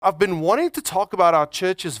I've been wanting to talk about our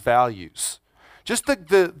church's values, just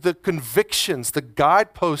the convictions, the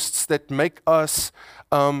guideposts that make us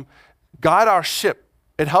guide our ship.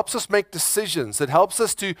 It helps us make decisions. It helps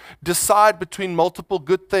us to decide between multiple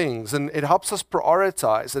good things, and it helps us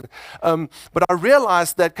prioritize. But I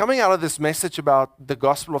realized that coming out of this message about the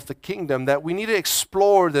gospel of the kingdom, that we need to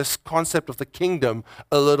explore this concept of the kingdom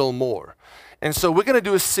a little more. And so we're going to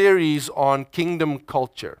do a series on kingdom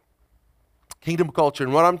culture. Kingdom culture.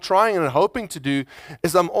 And what I'm trying and hoping to do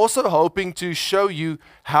is I'm also hoping to show you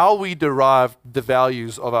how we derive the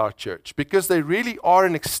values of our church, because they really are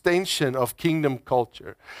an extension of kingdom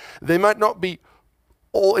culture. They might not be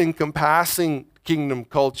all-encompassing kingdom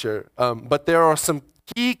culture, but there are some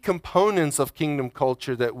key components of kingdom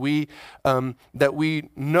culture that we know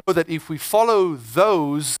that if we follow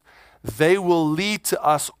those, they will lead to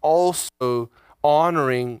us also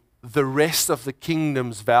honoring the rest of the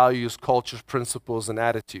kingdom's values, cultures, principles, and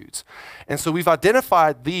attitudes. And so we've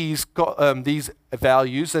identified these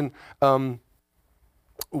values, and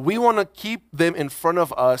we want to keep them in front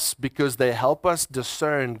of us because they help us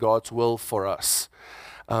discern God's will for us.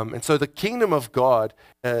 And so the kingdom of God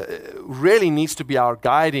really needs to be our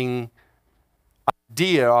guiding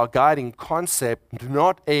idea, our guiding concept,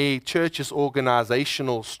 not a church's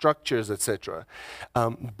organizational structures, etc.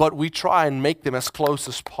 But we try and make them as close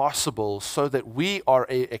as possible so that we are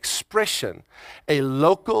an expression, a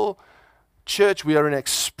local church. We are an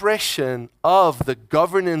expression of the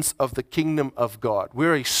governance of the kingdom of God.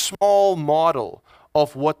 We're a small model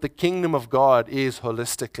of what the kingdom of God is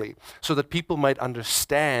holistically, so that people might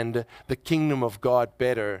understand the kingdom of God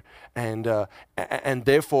better and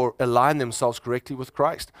therefore align themselves correctly with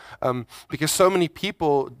Christ. Because so many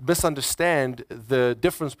people misunderstand the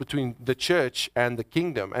difference between the church and the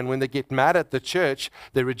kingdom. And when they get mad at the church,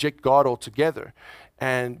 they reject God altogether.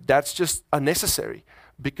 And that's just unnecessary,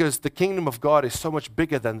 because the kingdom of God is so much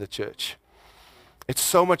bigger than the church. It's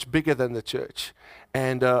so much bigger than the church.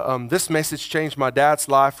 And this message changed my dad's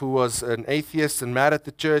life, who was an atheist and mad at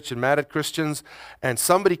the church and mad at Christians. And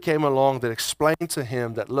somebody came along that explained to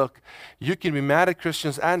him that, look, you can be mad at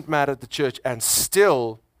Christians and mad at the church and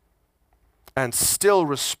still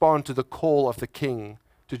respond to the call of the King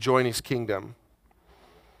to join his kingdom.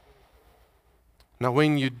 Now,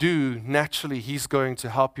 when you do, naturally, he's going to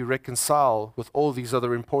help you reconcile with all these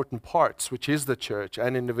other important parts, which is the church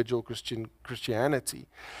and individual Christianity.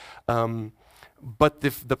 But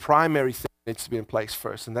the primary thing needs to be in place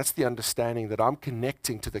first, and that's the understanding that I'm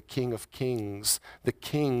connecting to the King of Kings, the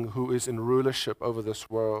King who is in rulership over this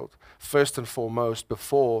world, first and foremost,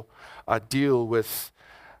 before I deal with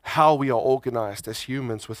how we are organized as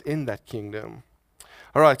humans within that kingdom.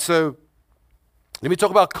 All right, so let me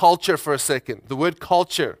talk about culture for a second. The word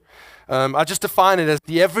culture, I just define it as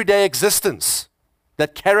the everyday existence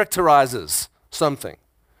that characterizes something.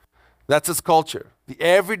 That's its culture. The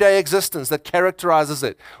everyday existence that characterizes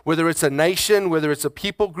it. Whether it's a nation, whether it's a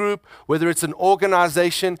people group, whether it's an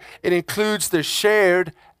organization, it includes the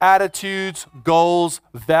shared attitudes, goals,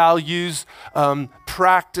 values,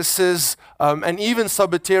 practices, and even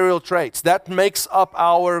submaterial traits. That makes up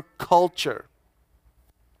our culture.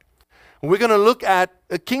 We're going to look at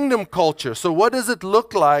a kingdom culture. So what does it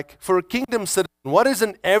look like for a kingdom citizen? What does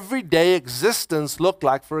an everyday existence look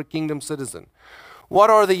like for a kingdom citizen?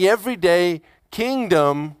 What are the everyday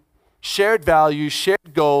kingdom shared values,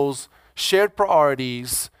 shared goals, shared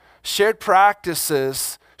priorities, shared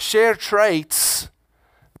practices, shared traits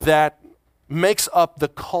that makes up the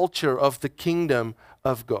culture of the kingdom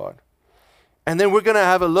of God? And then we're going to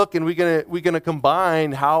have a look, and we're going to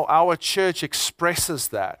combine how our church expresses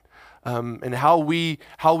that. And how we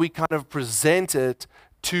kind of present it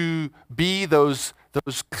to be those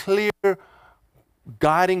clear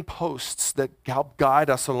guiding posts that help guide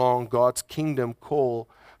us along God's kingdom call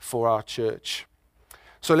for our church.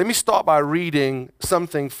 So let me start by reading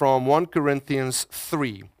something from 1 Corinthians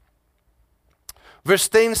 3. Verse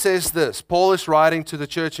 10 says this. Paul is writing to the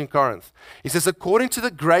church in Corinth. He says, according to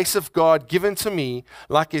the grace of God given to me,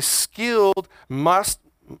 like a skilled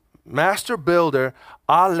master builder,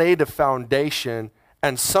 I laid a foundation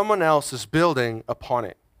and someone else is building upon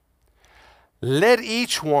it. Let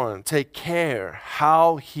each one take care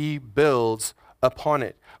how he builds upon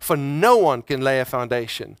it. For no one can lay a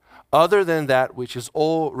foundation other than that which is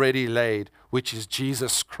already laid, which is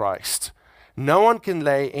Jesus Christ. No one can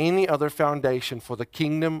lay any other foundation for the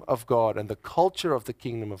kingdom of God and the culture of the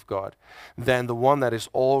kingdom of God than the one that is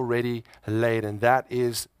already laid, and that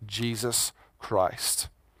is Jesus Christ.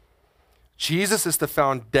 Jesus is the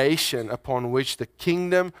foundation upon which the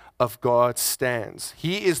kingdom of God stands.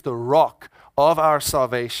 He is the rock of our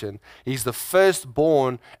salvation. He's the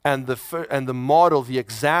firstborn and the model, the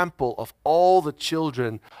example of all the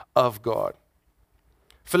children of God.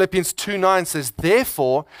 Philippians 2:9 says,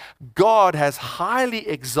 "Therefore, God has highly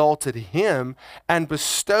exalted him and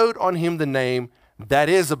bestowed on him the name that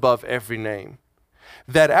is above every name,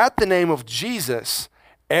 that at the name of Jesus,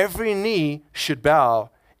 every knee should bow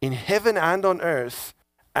in heaven and on earth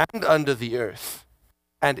and under the earth,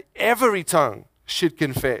 and every tongue should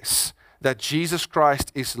confess that Jesus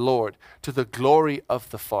Christ is Lord, to the glory of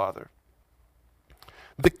the Father."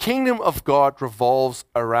 The kingdom of God revolves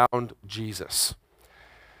around Jesus.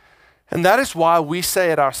 And that is why we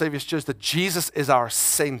say at Our Savior's Church that Jesus is our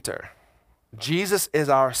center. Jesus is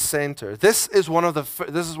our center. This is one of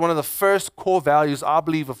the first core values, I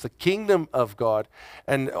believe, of the kingdom of God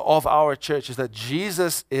and of our church, is that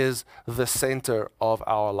Jesus is the center of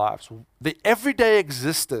our lives. The everyday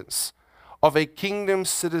existence of a kingdom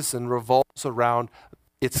citizen revolves around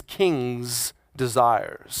its king's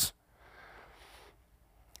desires.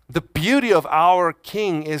 The beauty of our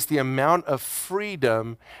King is the amount of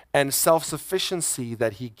freedom and self-sufficiency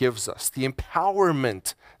that he gives us, the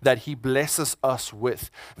empowerment that he blesses us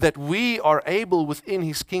with, that we are able within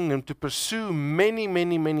his kingdom to pursue many,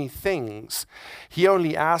 many, many things. He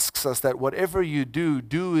only asks us that whatever you do,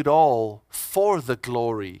 do it all for the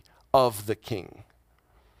glory of the King.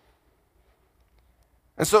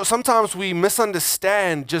 And so sometimes we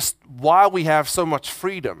misunderstand just why we have so much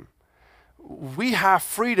freedom. We have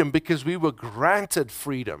freedom because we were granted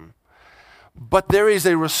freedom. But there is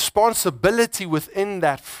a responsibility within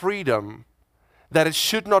that freedom that it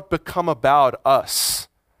should not become about us.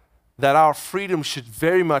 That our freedom should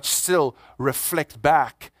very much still reflect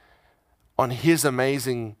back on his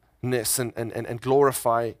amazingness and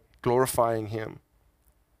glorifying him.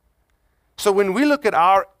 So when we look at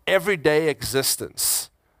our everyday existence,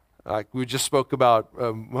 like we just spoke about,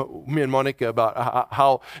 me and Monica, about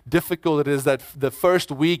how difficult it is that the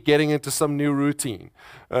first week getting into some new routine,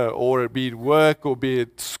 or be it work, or be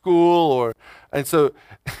it school, and so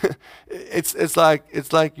it's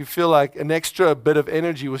like you feel like an extra bit of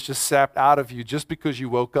energy was just sapped out of you just because you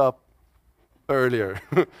woke up earlier.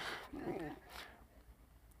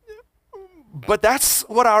 But that's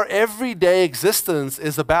what our everyday existence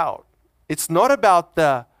is about. It's not about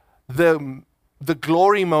the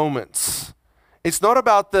glory moments. It's not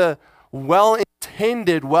about the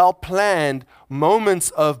well-intended, well-planned moments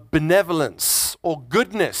of benevolence or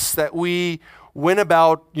goodness that we went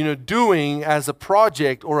about, doing as a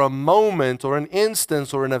project or a moment or an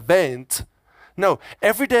instance or an event. No,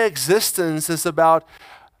 everyday existence is about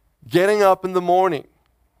getting up in the morning.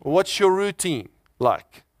 What's your routine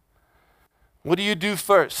like? What do you do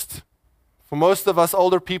first? For most of us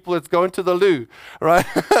older people, it's going to the loo, right?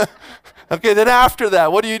 Okay, then after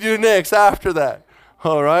that, what do you do next after that?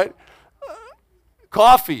 All right?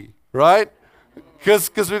 Coffee, right?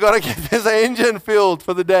 Because we got to get this engine filled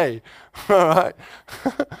for the day. All right?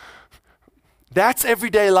 That's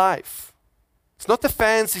everyday life. It's not the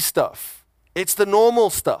fancy stuff. It's the normal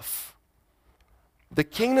stuff. The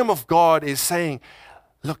kingdom of God is saying,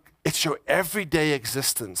 look, it's your everyday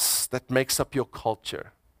existence that makes up your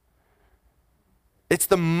culture. It's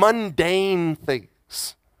the mundane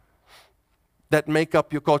things that make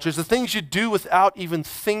up your culture. It's the things you do without even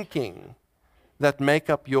thinking that make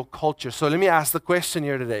up your culture. So let me ask the question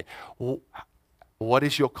here today. What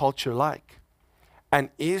is your culture like? And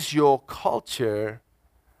is your culture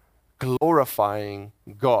glorifying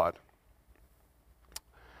God?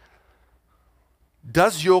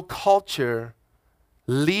 Does your culture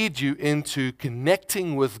lead you into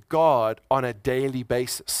connecting with God on a daily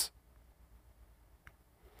basis?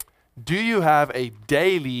 Do you have a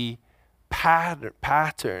daily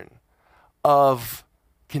pattern of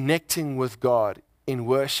connecting with God in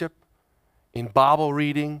worship, in Bible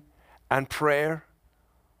reading, and prayer?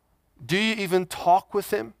 Do you even talk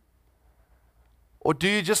with him? Or do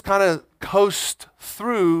you just kind of coast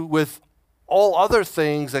through with all other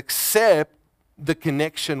things except the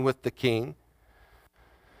connection with the King?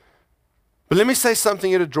 But let me say something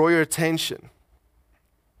here to draw your attention.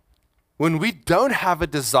 When we don't have a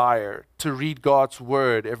desire to read God's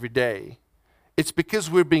word every day, it's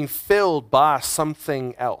because we're being filled by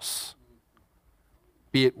something else.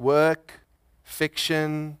 Be it work,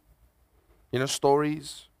 fiction,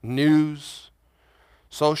 stories, news,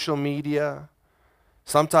 social media,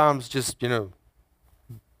 sometimes just,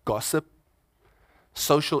 gossip,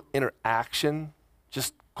 social interaction,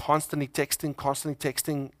 just constantly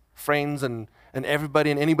texting friends and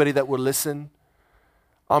everybody and anybody that will listen.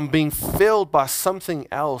 I'm being filled by something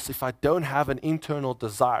else if I don't have an internal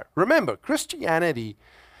desire. Remember, Christianity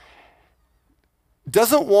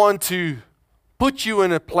doesn't want to put you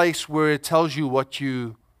in a place where it tells you what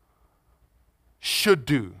you should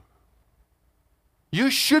do. You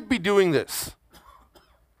should be doing this.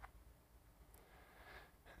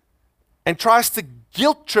 And tries to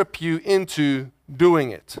guilt trip you into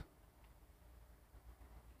doing it.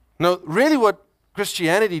 No, really what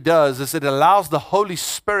Christianity does is it allows the Holy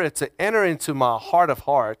Spirit to enter into my heart of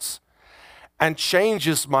hearts and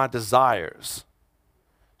changes my desires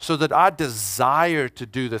so that I desire to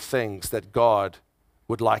do the things that God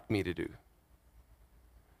would like me to do.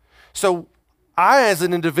 So I, as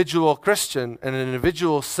an individual Christian and an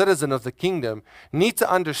individual citizen of the kingdom, need to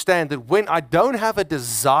understand that when I don't have a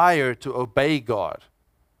desire to obey God,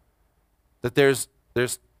 that there's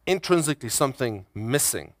intrinsically something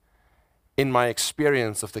missing in my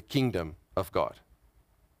experience of the kingdom of God.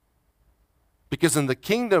 Because in the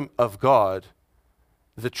kingdom of God,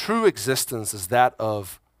 the true existence is that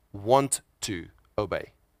of want to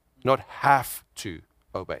obey, not have to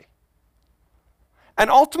obey. And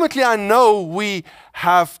ultimately, I know we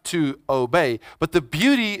have to obey. But the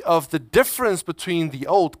beauty of the difference between the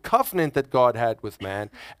old covenant that God had with man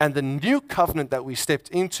and the new covenant that we stepped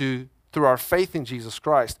into through our faith in Jesus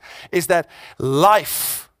Christ is that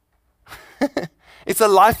life, it's a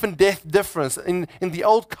life and death difference. In the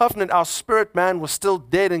old covenant, our spirit man was still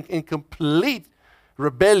dead and in complete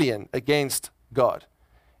rebellion against God.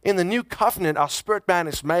 In the new covenant, our spirit man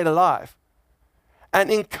is made alive and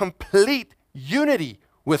in complete unity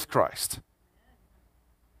with Christ.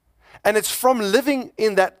 And it's from living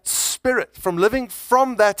in that spirit, from living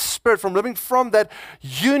from that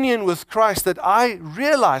union with Christ that I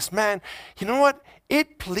realize, man, you know what?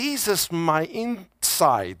 It pleases my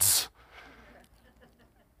insides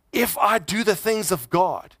if I do the things of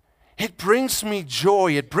God. It brings me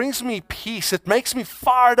joy. It brings me peace. It makes me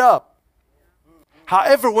fired up.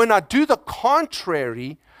 However, when I do the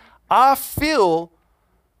contrary, I feel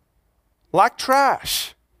like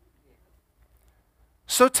trash.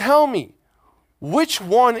 So tell me, which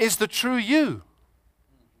one is the true you?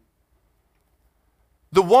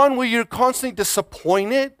 The one where you're constantly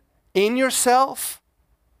disappointed in yourself?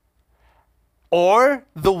 Or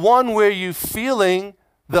the one where you're feeling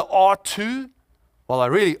the ought to? Well, I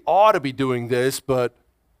really ought to be doing this, but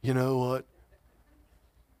you know what?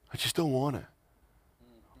 I just don't want to.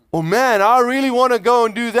 Oh man, I really want to go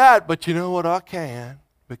and do that, but you know what? I can't.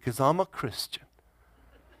 Because I'm a Christian.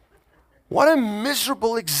 What a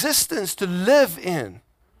miserable existence to live in.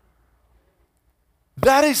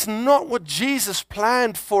 That is not what Jesus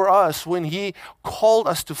planned for us when He called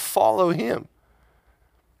us to follow Him.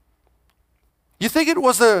 You think it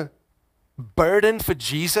was a burden for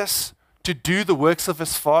Jesus to do the works of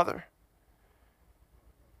His Father?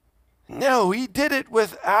 No, He did it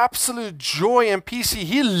with absolute joy and peace.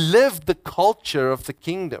 He lived the culture of the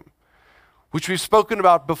kingdom, which we've spoken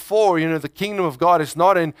about before. You know, the kingdom of God is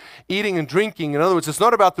not in eating and drinking. In other words, it's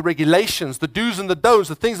not about the regulations, the do's and the don'ts,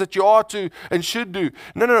 the things that you ought to and should do.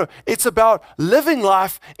 No. It's about living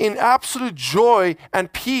life in absolute joy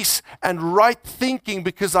and peace and right thinking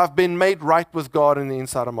because I've been made right with God in the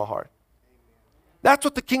inside of my heart. That's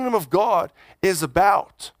what the kingdom of God is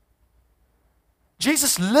about.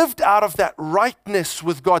 Jesus lived out of that rightness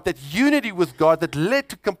with God, that unity with God that led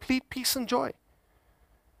to complete peace and joy.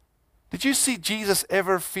 Did you see Jesus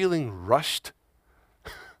ever feeling rushed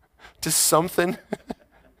to something?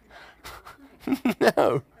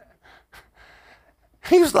 No.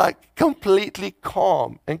 He was like completely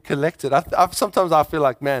calm and collected. Sometimes I feel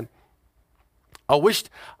like, man, I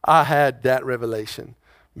wished I had that revelation,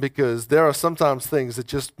 because there are sometimes things that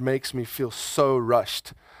just makes me feel so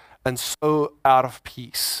rushed and so out of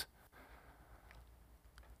peace.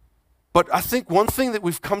 But I think one thing that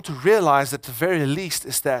we've come to realize at the very least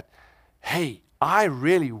is that, hey, I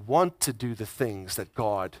really want to do the things that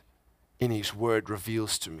God in His Word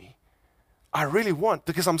reveals to me. I really want,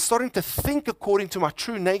 because I'm starting to think according to my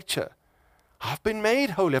true nature. I've been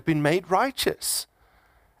made holy. I've been made righteous.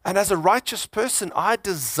 And as a righteous person, I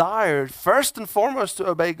desire, first and foremost, to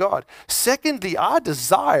obey God. Secondly, I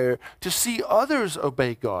desire to see others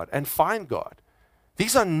obey God and find God.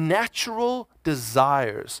 These are natural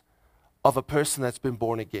desires of a person that's been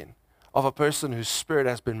born again, of a person whose spirit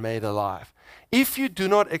has been made alive. If you do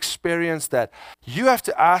not experience that, you have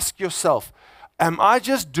to ask yourself, am I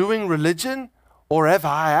just doing religion, or have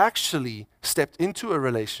I actually stepped into a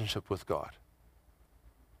relationship with God?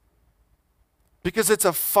 Because it's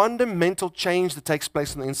a fundamental change that takes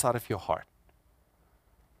place on the inside of your heart.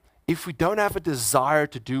 If we don't have a desire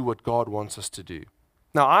to do what God wants us to do,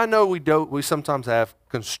 Now, I know we sometimes have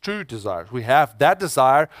construed desires. We have that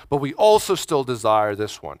desire, but we also still desire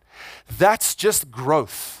this one. That's just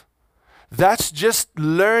growth. That's just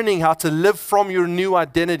learning how to live from your new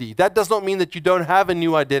identity. That does not mean that you don't have a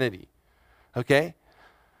new identity. Okay?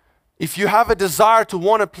 If you have a desire to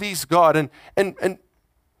want to please God, and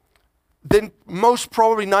then most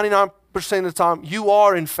probably 99% of the time, you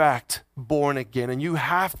are in fact born again, and you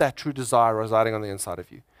have that true desire residing on the inside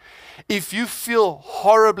of you. If you feel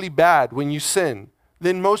horribly bad when you sin,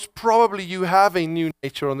 then most probably you have a new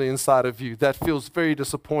nature on the inside of you that feels very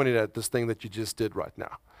disappointed at this thing that you just did right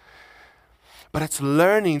now. But it's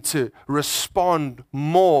learning to respond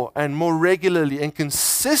more and more regularly and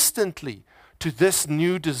consistently to this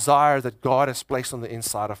new desire that God has placed on the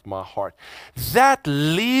inside of my heart. That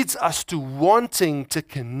leads us to wanting to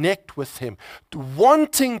connect with Him, to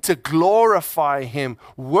wanting to glorify Him,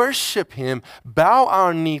 worship Him, bow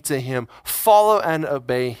our knee to Him, follow and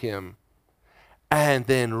obey Him, and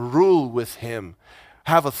then rule with Him,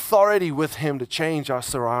 have authority with Him to change our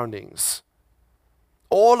surroundings.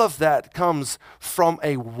 All of that comes from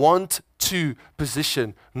a want to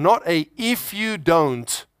position, not a if you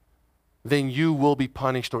don't, then you will be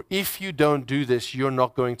punished, or if you don't do this, you're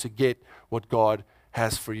not going to get what God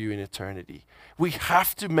has for you in eternity. We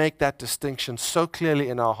have to make that distinction so clearly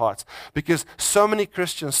in our hearts, because so many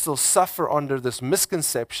Christians still suffer under this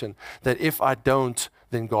misconception that if I don't,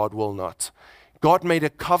 then God will not. God made a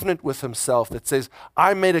covenant with Himself that says,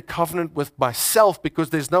 I made a covenant with myself because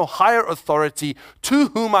there's no higher authority to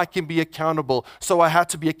whom I can be accountable, so I had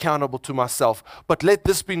to be accountable to myself. But let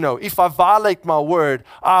this be known, if I violate my word,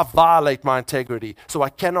 I violate my integrity, so I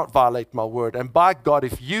cannot violate my word. And by God,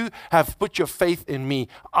 if you have put your faith in me,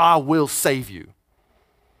 I will save you.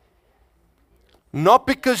 Not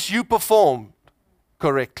because you performed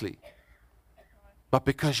correctly, but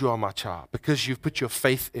because you are my child, because you've put your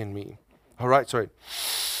faith in me. All right, sorry.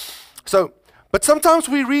 So, but sometimes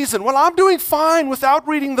we reason, well, I'm doing fine without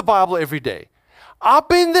reading the Bible every day. I've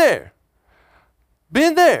been there.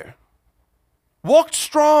 Walked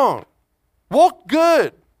strong. Walked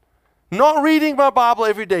good. Not reading my Bible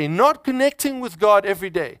every day. Not connecting with God every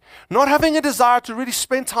day. Not having a desire to really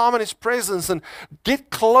spend time in His presence and get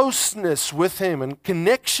closeness with Him and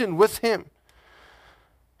connection with Him.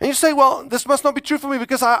 And you say, well, this must not be true for me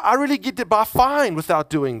because I really get by fine without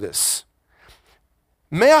doing this.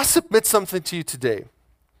 May I submit something to you today?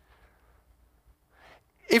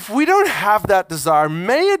 If we don't have that desire,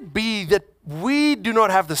 may it be that we do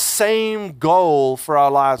not have the same goal for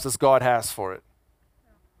our lives as God has for it.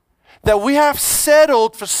 That we have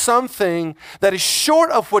settled for something that is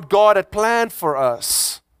short of what God had planned for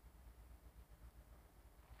us.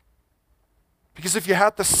 Because if you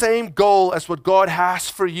had the same goal as what God has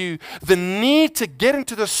for you, the need to get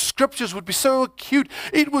into the scriptures would be so acute.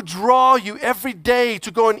 It would draw you every day to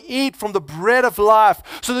go and eat from the bread of life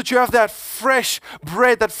so that you have that fresh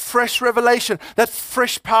bread, that fresh revelation, that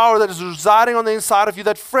fresh power that is residing on the inside of you,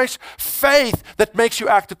 that fresh faith that makes you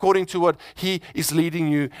act according to what He is leading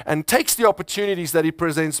you and takes the opportunities that He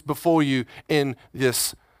presents before you in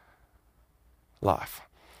this life.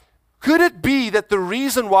 Could it be that the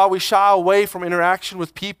reason why we shy away from interaction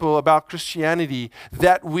with people about Christianity,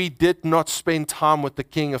 that we did not spend time with the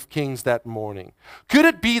King of Kings that morning? Could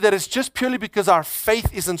it be that it's just purely because our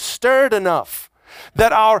faith isn't stirred enough?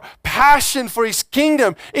 That our passion for His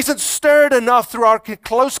kingdom isn't stirred enough through our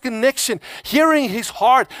close connection, hearing His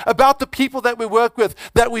heart about the people that we work with,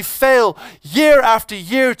 that we fail year after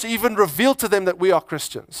year to even reveal to them that we are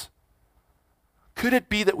Christians? Could it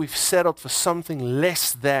be that we've settled for something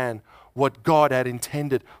less than what God had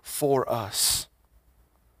intended for us?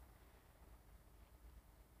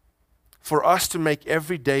 For us to make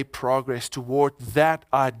everyday progress toward that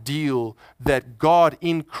ideal that God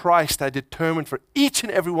in Christ had determined for each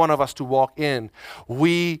and every one of us to walk in,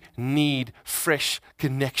 we need fresh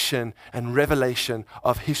connection and revelation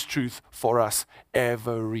of His truth for us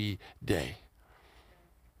every day.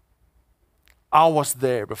 I was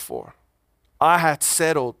there before. I had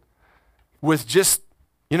settled with just,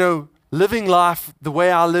 living life the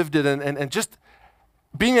way I lived it and just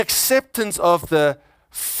being acceptance of the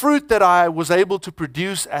fruit that I was able to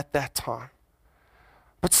produce at that time.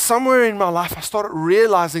 But somewhere in my life, I started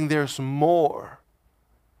realizing there's more.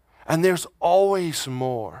 And there's always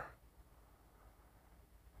more.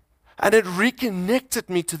 And it reconnected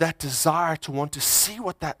me to that desire to want to see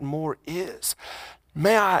what that more is.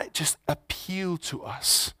 May I just appeal to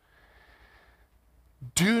us.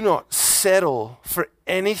 Do not settle for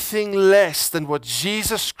anything less than what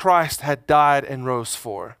Jesus Christ had died and rose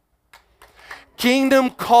for. Kingdom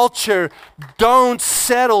culture don't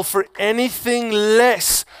settle for anything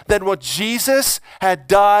less than what Jesus had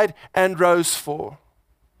died and rose for.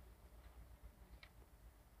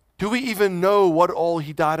 Do we even know what all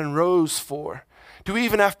he died and rose for? Do we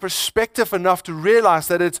even have perspective enough to realize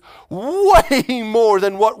that it's way more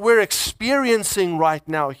than what we're experiencing right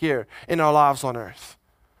now here in our lives on earth?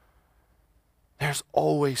 There's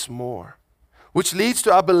always more. Which leads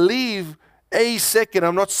to, I believe, a second,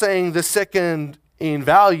 I'm not saying the second in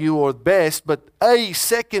value or best, but a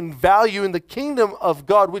second value in the kingdom of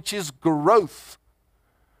God, which is growth.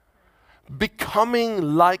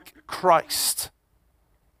 Becoming like Christ.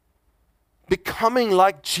 Becoming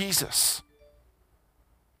like Jesus.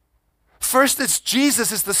 First, it's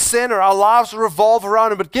Jesus is the center. Our lives revolve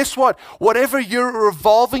around him. But guess what? Whatever you're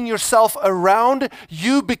revolving yourself around,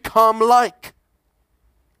 you become like.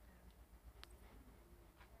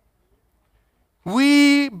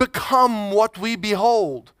 We become what we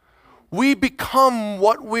behold. We become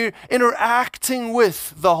what we're interacting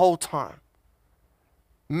with the whole time.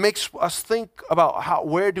 Makes us think about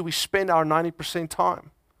where do we spend our 90% time?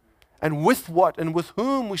 And with what and with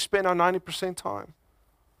whom we spend our 90% time.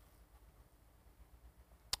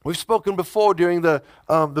 We've spoken before during the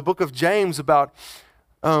book of James about,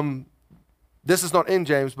 this is not in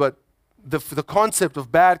James, but the concept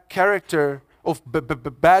of bad character, of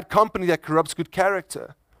bad company that corrupts good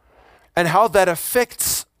character, and how that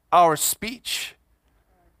affects our speech.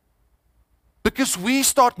 Because we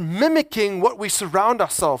start mimicking what we surround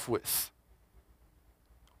ourselves with.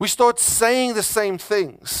 We start saying the same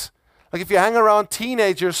things. Like if you hang around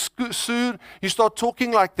teenagers, soon you start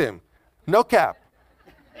talking like them. No cap.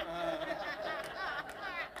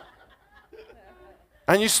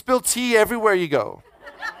 And you spill tea everywhere you go.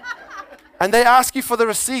 And they ask you for the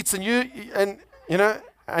receipts, and you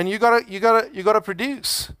gotta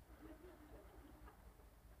produce.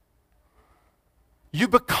 You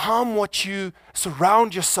become what you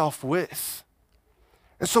surround yourself with.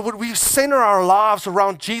 And so when we center our lives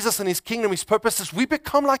around Jesus and his kingdom, his purposes, we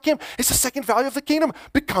become like him. It's the second value of the kingdom,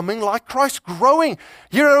 becoming like Christ, growing.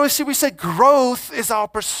 Here at OSC we say growth is our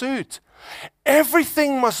pursuit.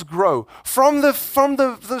 Everything must grow, from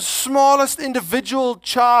the smallest individual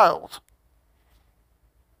child,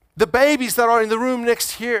 the babies that are in the room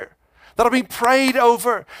next here, that are being prayed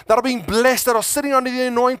over, that are being blessed, that are sitting under the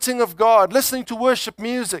anointing of God, listening to worship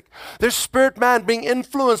music, their spirit man being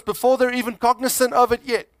influenced before they're even cognizant of it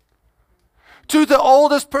yet. To the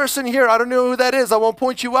oldest person here, I don't know who that is, I won't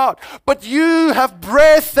point you out, but you have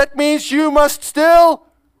breath, that means you must still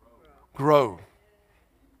grow.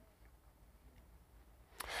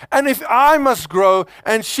 And if I must grow,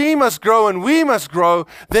 and she must grow, and we must grow,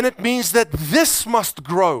 then it means that this must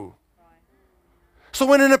grow. So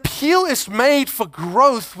when an appeal is made for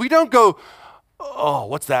growth, we don't go, oh,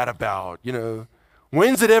 what's that about?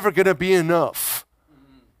 When's it ever going to be enough?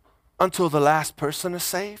 Until the last person is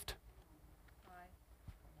saved.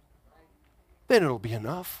 Then it'll be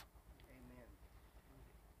enough.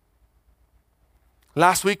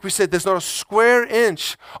 Last week we said there's not a square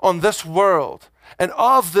inch on this world and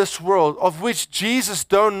of this world of which Jesus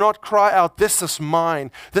does not cry out, this is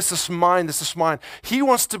mine, this is mine, this is mine. He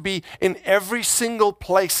wants to be in every single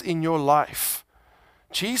place in your life.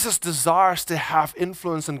 Jesus desires to have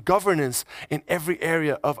influence and governance in every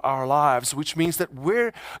area of our lives, which means that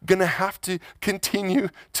we're going to have to continue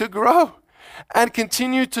to grow and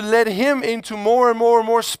continue to let him into more and more and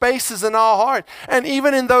more spaces in our heart. And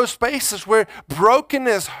even in those spaces where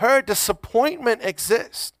brokenness, hurt, disappointment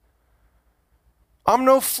exists. I'm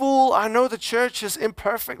no fool. I know the church is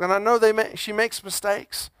imperfect, and I know she makes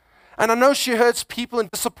mistakes. And I know she hurts people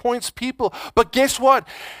and disappoints people. But guess what?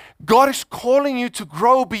 God is calling you to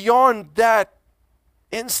grow beyond that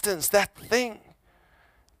instance, that thing.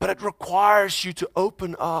 But it requires you to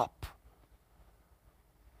open up.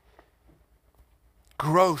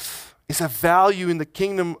 Growth is a value in the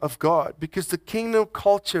kingdom of God because the kingdom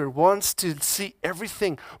culture wants to see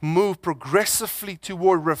everything move progressively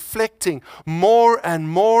toward reflecting more and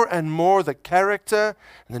more and more the character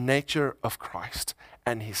and the nature of Christ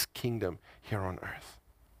and his kingdom here on earth.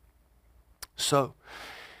 So,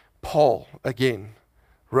 Paul, again,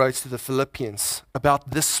 writes to the Philippians about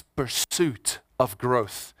this pursuit of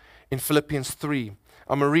growth. In Philippians 3,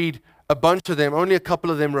 I'm going to read a bunch of them, only a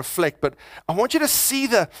couple of them reflect, but I want you to see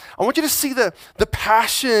the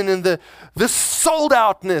passion and the sold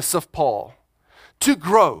outness of Paul to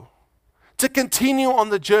grow, to continue on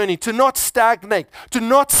the journey, to not stagnate, to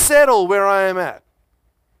not settle where I am at.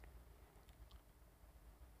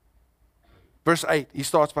 Verse 8, he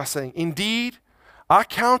starts by saying, "Indeed, I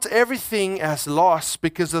count everything as loss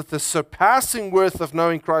because of the surpassing worth of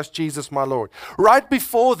knowing Christ Jesus my Lord. Right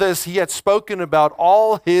before this, he had spoken about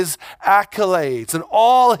all his accolades and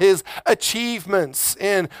all his achievements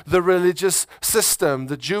in the religious system,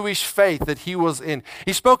 the Jewish faith that he was in.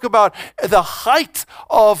 He spoke about the height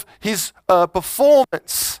of his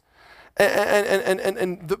performance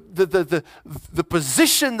and the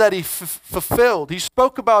position that he fulfilled. He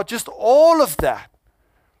spoke about just all of that.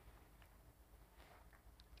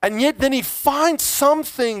 And yet then he finds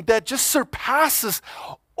something that just surpasses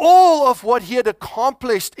all of what he had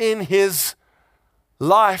accomplished in his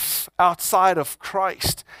life outside of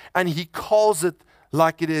Christ. And he calls it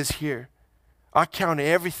like it is here. I count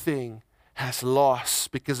everything as loss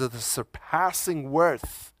because of the surpassing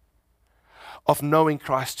worth of knowing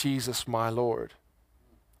Christ Jesus my Lord.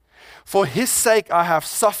 For his sake I have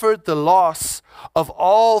suffered the loss of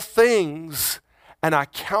all things, and I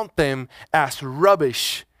count them as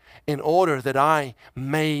rubbish in order that I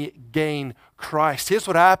may gain Christ. Here's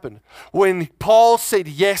what happened. When Paul said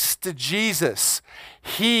yes to Jesus,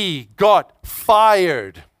 he got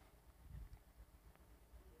fired.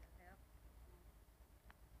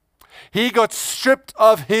 He got stripped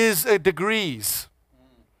of his degrees.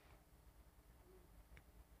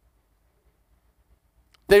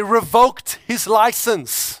 They revoked his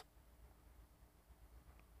license.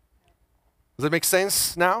 Does that make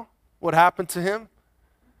sense now? What happened to him?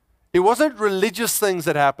 It wasn't religious things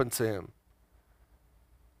that happened to him.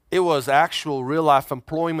 It was actual real life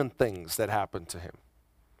employment things that happened to him.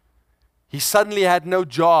 He suddenly had no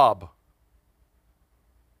job.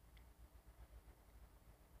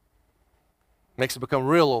 Makes it become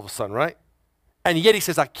real all of a sudden, right? And yet he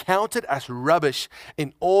says, I count it as rubbish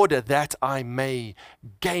in order that I may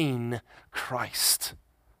gain Christ.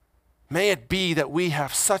 May it be that we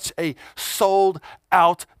have such a sold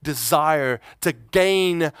out desire to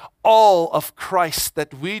gain all of Christ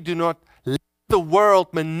that we do not let the world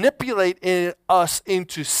manipulate us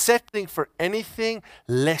into settling for anything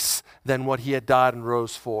less than what he had died and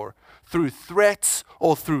rose for, through threats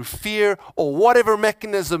or through fear or whatever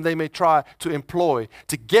mechanism they may try to employ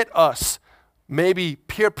to get us, maybe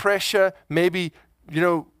peer pressure, maybe,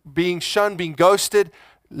 being shunned, being ghosted.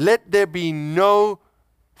 Let there be no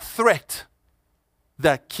threat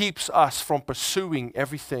that keeps us from pursuing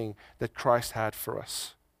everything that Christ had for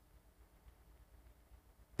us.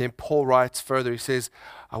 Then Paul writes further, he says,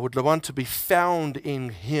 I would want to be found in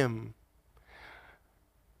him,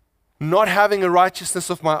 not having a righteousness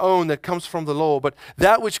of my own that comes from the law, but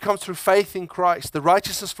that which comes through faith in Christ, the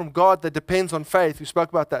righteousness from God that depends on faith. We spoke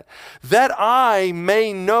about that. That I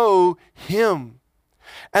may know him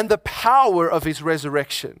and the power of his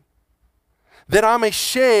resurrection, that I may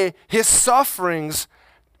share his sufferings,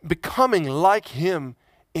 becoming like him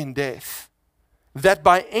in death, that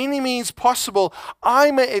by any means possible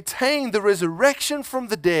I may attain the resurrection from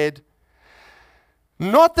the dead.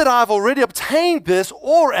 Not that I've already obtained this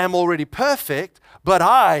or am already perfect, but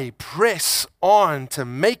I press on to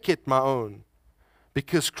make it my own,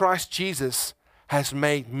 because Christ Jesus has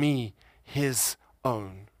made me his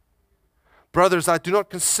own. Brothers, I do not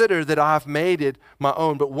consider that I have made it my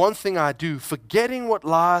own, but one thing I do, forgetting what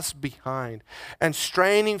lies behind and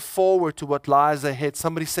straining forward to what lies ahead.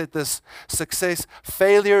 Somebody said this,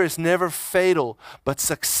 failure is never fatal, but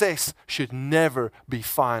success should never be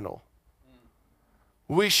final.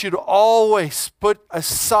 We should always put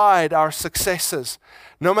aside our successes,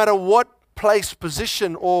 no matter what place,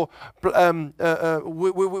 position, or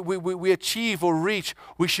we achieve or reach.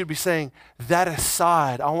 We should be saying, that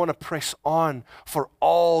aside, I want to press on for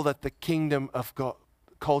all that the kingdom of God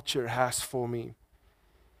culture has for me.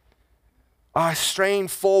 I strain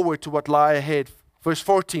forward to what lie ahead. Verse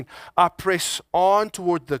 14, I press on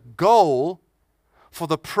toward the goal for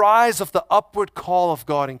the prize of the upward call of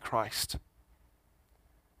God in Christ.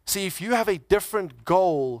 See, if you have a different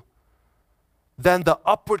goal than the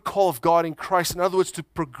upward call of God in Christ, in other words, to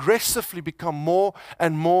progressively become more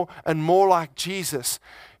and more and more like Jesus,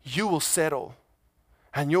 you will settle,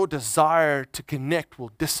 and your desire to connect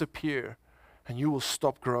will disappear, and you will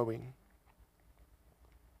stop growing.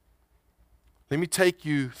 Let me take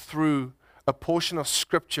you through a portion of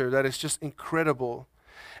Scripture that is just incredible.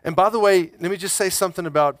 And by the way, let me just say something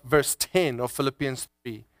about verse 10 of Philippians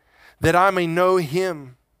 3. That I may know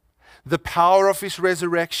him, the power of his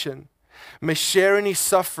resurrection, may share in his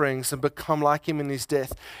sufferings and become like him in his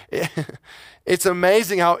death. It's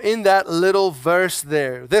amazing how in that little verse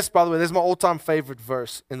there, this, by the way, this is my all-time favorite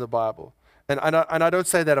verse in the Bible. And I don't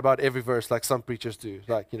say that about every verse like some preachers do.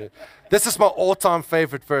 This is my all-time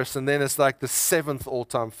favorite verse, and then it's like the 7th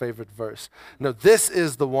all-time favorite verse. No, this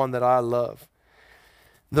is the one that I love.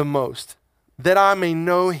 the most, that I may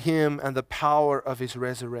know him and the power of his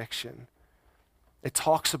resurrection. It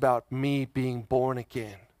talks about me being born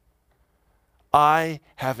again. I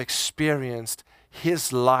have experienced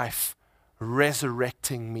his life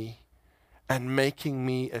resurrecting me and making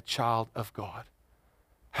me a child of God.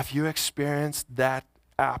 Have you experienced that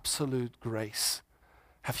absolute grace?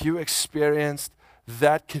 Have you experienced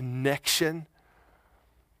that connection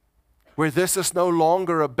where this is no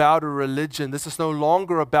longer about a religion? This is no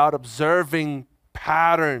longer about observing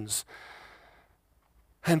patterns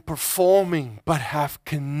and performing, but have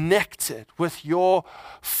connected with your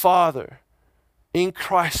Father in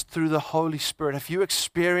Christ through the Holy Spirit. Have you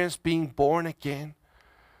experienced being born again?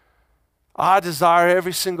 I desire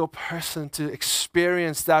every single person to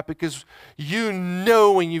experience that, because you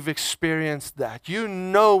know when you've experienced that. You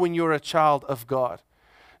know when you're a child of God.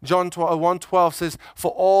 John 1:12 says,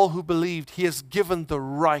 for all who believed, he has given the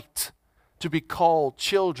right to be called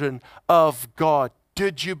children of God.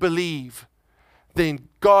 Did you believe? Then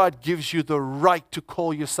God gives you the right to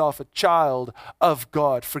call yourself a child of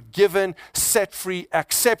God, forgiven, set free,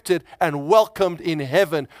 accepted, and welcomed in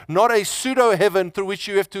heaven. Not a pseudo heaven through which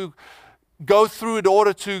you have to go through in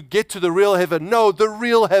order to get to the real heaven. No, the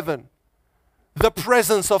real heaven. The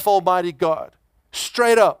presence of Almighty God.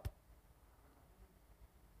 Straight up.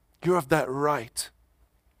 You have that right.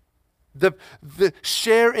 The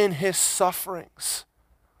share in his sufferings.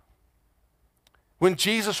 When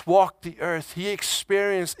Jesus walked the earth, he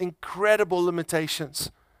experienced incredible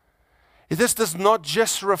limitations. This does not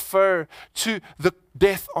just refer to the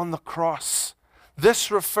death on the cross.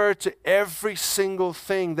 This referred to every single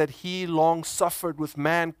thing that he long suffered with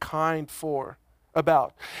mankind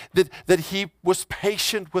about. That he was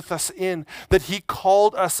patient with us in. That he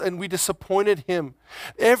called us and we disappointed him.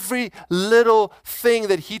 Every little thing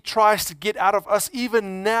that he tries to get out of us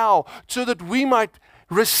even now, so that we might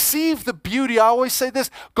receive the beauty. I always say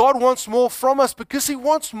this, God wants more from us because he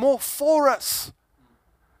wants more for us.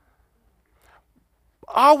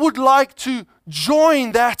 I would like to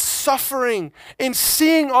join that suffering in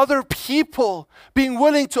seeing other people being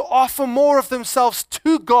willing to offer more of themselves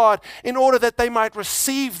to God in order that they might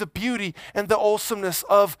receive the beauty and the awesomeness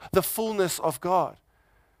of the fullness of God.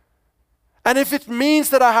 And if it means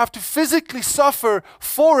that I have to physically suffer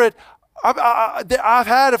for it, I've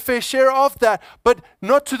had a fair share of that, but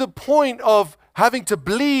not to the point of having to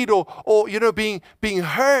bleed or being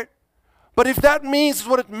hurt. But if that means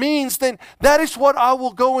what it means, then that is what I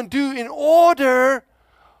will go and do in order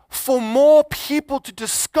for more people to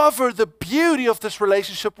discover the beauty of this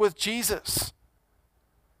relationship with Jesus.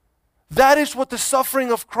 That is what the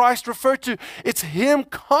suffering of Christ referred to. It's him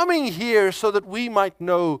coming here so that we might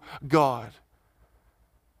know God.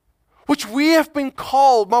 Which we have been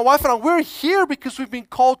called, my wife and I, we're here because we've been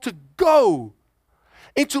called to go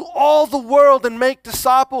into all the world and make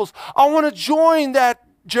disciples. I want to join that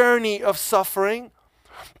journey of suffering,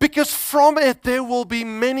 because from it there will be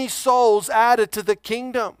many souls added to the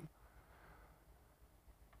kingdom.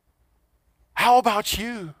 How about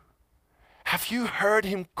you? Have you heard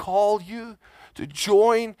him call you to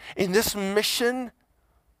join in this mission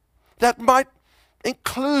that might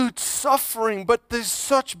include suffering, but there's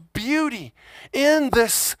such beauty in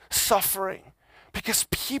this suffering because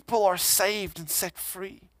people are saved and set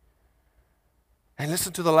free? And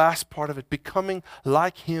listen to the last part of it, becoming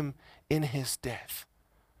like him in his death.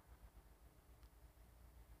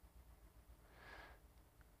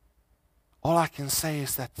 All I can say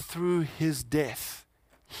is that through his death,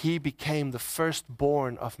 he became the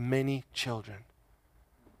firstborn of many children.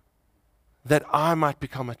 That I might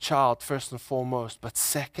become a child first and foremost, but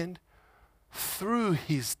second, through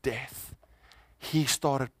his death, he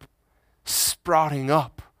started sprouting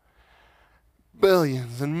up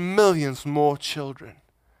billions and millions more children.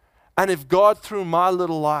 And if God, through my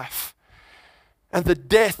little life and the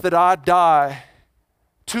death that I die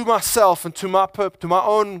to myself and to my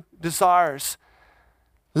own desires,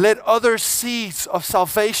 let other seeds of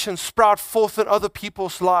salvation sprout forth in other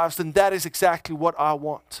people's lives, then that is exactly what I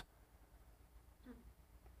want.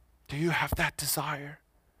 Do you have that desire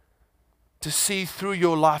to see through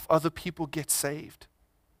your life other people get saved?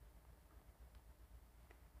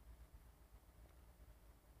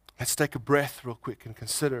 Let's take a breath real quick and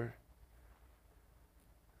consider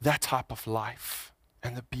that type of life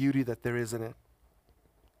and the beauty that there is in it.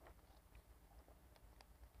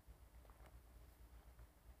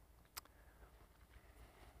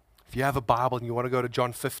 If you have a Bible and you want to go to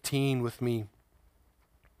John 15 with me,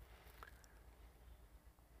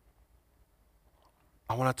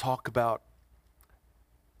 I want to talk about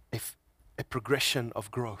a progression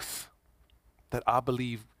of growth that I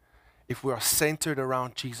believe if we are centered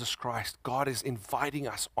around Jesus Christ, God is inviting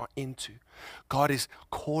us into. God is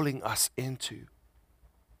calling us into.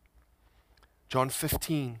 John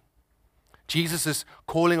 15, Jesus is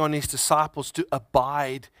calling on his disciples to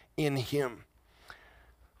abide in him.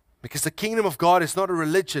 Because the kingdom of God is not a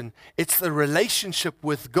religion, it's the relationship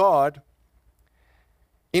with God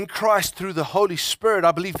in Christ through the Holy Spirit.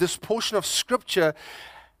 I believe this portion of Scripture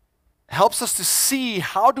helps us to see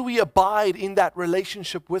how do we abide in that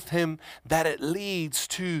relationship with him, that it leads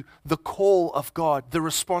to the call of God, the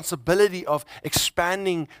responsibility of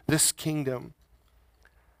expanding this kingdom.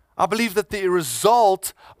 I believe that the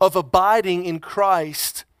result of abiding in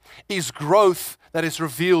Christ is growth that is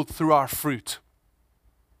revealed through our fruit.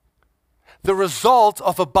 The result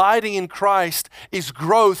of abiding in Christ is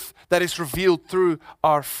growth that is revealed through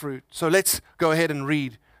our fruit. So let's go ahead and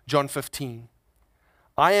read John 15.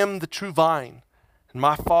 I am the true vine, and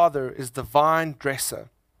my Father is the vine dresser.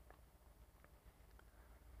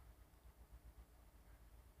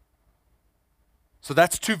 So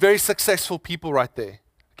that's two very successful people right there.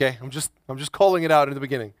 Okay, I'm just calling it out in the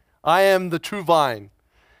beginning. I am the true vine,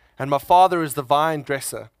 and my Father is the vine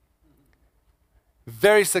dresser.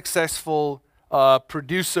 Very successful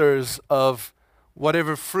producers of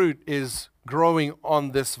whatever fruit is growing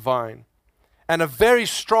on this vine. And a very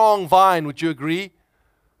strong vine, would you agree?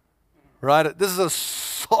 Right? This is a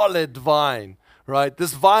solid vine, right?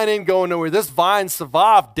 This vine ain't going nowhere. This vine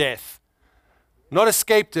survived death. Not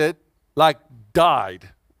escaped it, like died.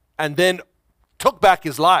 And then took back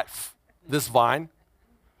his life, this vine.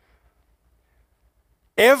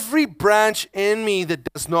 Every branch in me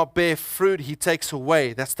that does not bear fruit, he takes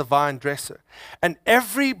away. That's the vine dresser. And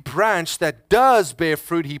every branch that does bear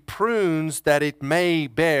fruit, he prunes that it may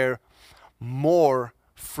bear more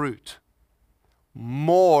fruit.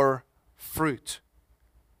 More fruit.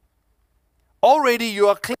 Already you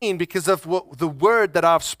are clean because of the word that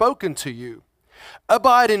I've spoken to you.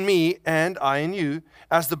 Abide in me and I in you,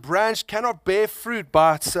 as the branch cannot bear fruit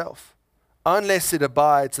by itself, unless it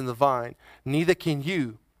abides in the vine. Neither can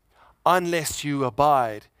you, unless you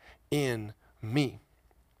abide in me.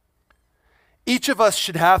 Each of us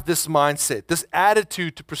should have this mindset, this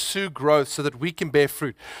attitude to pursue growth so that we can bear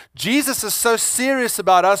fruit. Jesus is so serious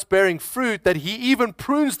about us bearing fruit that he even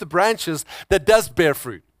prunes the branches that does bear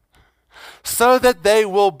fruit, so that they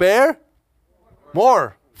will bear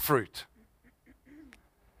more fruit.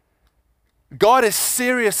 God is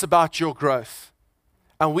serious about your growth,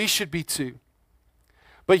 and we should be too.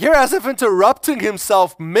 But here, as if interrupting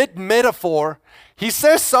himself mid-metaphor, he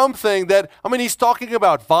says something that, he's talking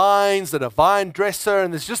about vines and a vine dresser,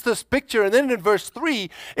 and there's just this picture. And then in verse 3,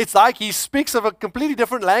 it's like he speaks of a completely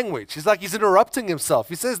different language. It's like he's interrupting himself.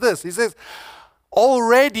 He says this, he says,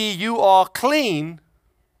 already you are clean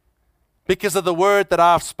because of the word that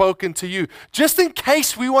I've spoken to you. Just in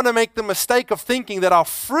case we want to make the mistake of thinking that our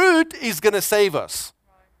fruit is going to save us.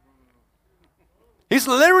 He's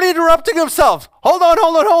literally interrupting himself. Hold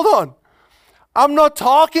on. I'm not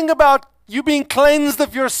talking about you being cleansed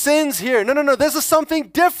of your sins here. No. This is something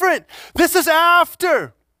different. This is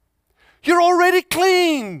after. You're already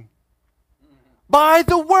clean by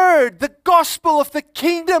the word, the gospel of the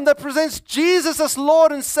kingdom that presents Jesus as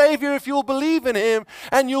Lord and Savior. If you'll believe in him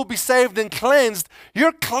and you'll be saved and cleansed,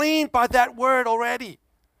 you're clean by that word already.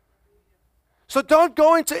 So don't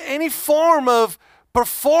go into any form of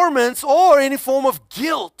performance or any form of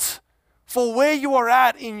guilt for where you are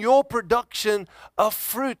at in your production of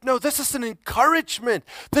fruit. No, this is an encouragement.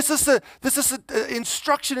 This is an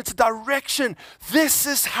instruction. It's a direction. This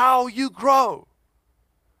is how you grow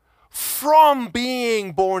from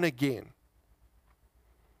being born again.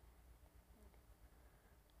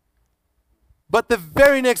 But the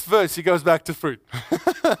very next verse, he goes back to fruit.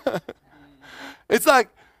 It's like,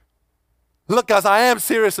 look, guys, I am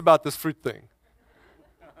serious about this fruit thing.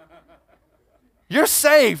 You're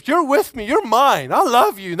saved. You're with me. You're mine. I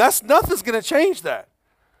love you. Nothing's going to change that.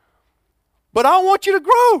 But I want you to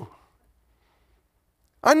grow.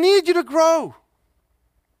 I need you to grow.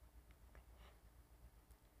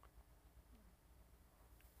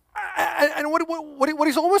 And what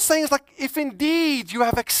he's almost saying is like, if indeed you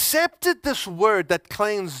have accepted this word that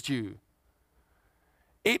cleansed you,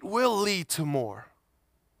 it will lead to more.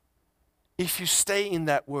 If you stay in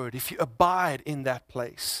that word, if you abide in that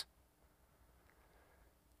place.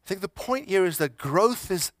 I think the point here is that growth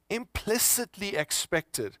is implicitly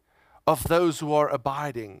expected of those who are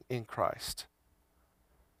abiding in Christ.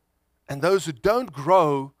 And those who don't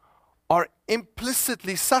grow are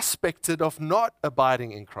implicitly suspected of not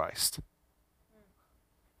abiding in Christ.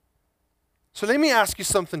 So let me ask you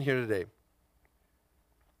something here today.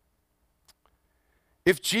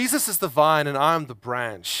 if Jesus is the vine and I'm the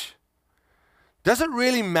branch, does it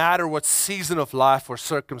really matter what season of life or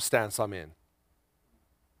circumstance I'm in?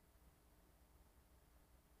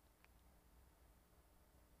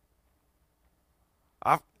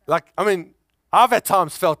 I've at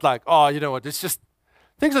times felt like, oh, you know what,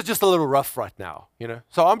 things are just a little rough right now, you know.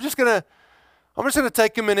 So I'm just gonna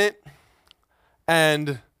take a minute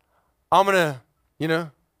and I'm gonna, you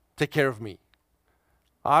know, take care of me.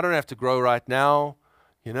 I don't have to grow right now,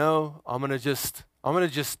 you know. I'm gonna just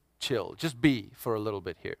chill, just be for a little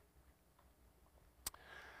bit here.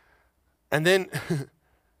 And then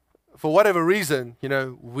for whatever reason, you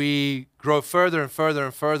know, we grow further and further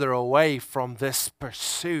and further away from this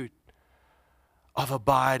pursuit of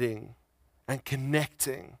abiding and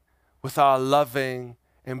connecting with our loving,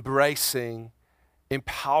 embracing,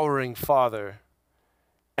 empowering Father.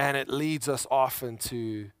 And it leads us often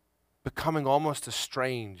to becoming almost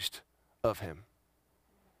estranged of Him.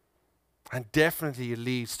 And definitely it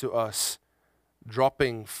leads to us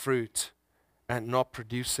dropping fruit and not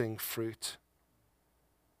producing fruit.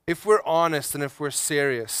 If we're honest and if we're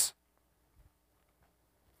serious,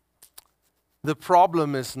 the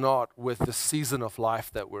problem is not with the season of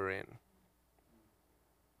life that we're in.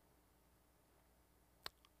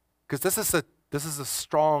 Because this is a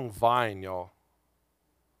strong vine, y'all.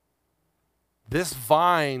 This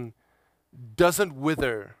vine doesn't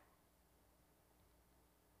wither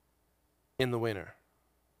in the winter.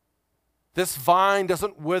 This vine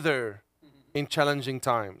doesn't wither in challenging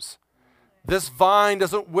times. This vine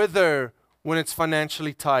doesn't wither when it's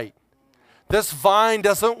financially tight. This vine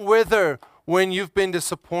doesn't wither when you've been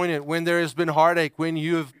disappointed, when there has been heartache,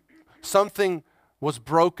 when something was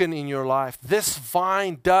broken in your life. This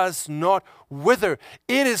vine does not wither.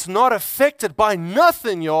 It is not affected by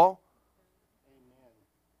nothing, y'all.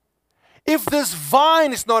 If this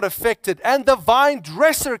vine is not affected and the vine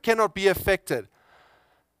dresser cannot be affected,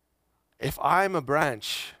 if I'm a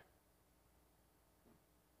branch,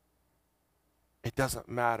 it doesn't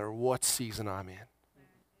matter what season I'm in,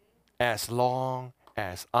 as long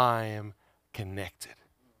as I am connected.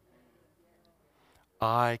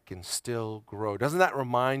 I can still grow. Doesn't that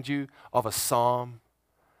remind you of a psalm?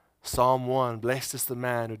 Psalm 1, blessed is the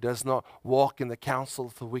man who does not walk in the counsel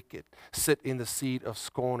of the wicked, sit in the seat of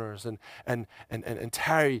scorners, and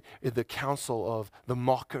tarry in the counsel of the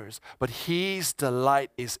mockers. But his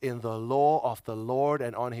delight is in the law of the Lord,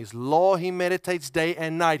 and on his law he meditates day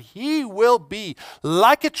and night. He will be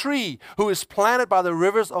like a tree who is planted by the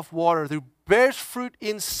rivers of water, who bears fruit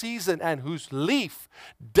in season, and whose leaf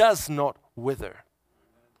does not wither.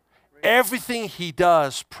 Everything he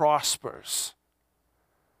does prospers.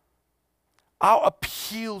 Our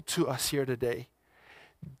appeal to us here today,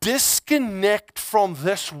 disconnect from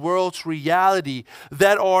this world's reality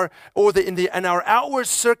and our outward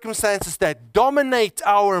circumstances that dominate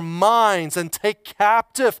our minds and take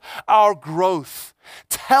captive our growth.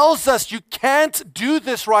 Tells us you can't do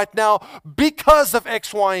this right now because of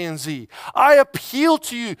X, Y, and Z. I appeal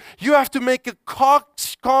to you. You have to make a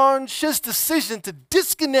conscious decision to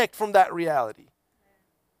disconnect from that reality.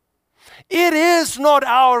 It is not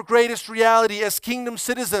our greatest reality as kingdom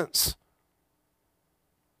citizens.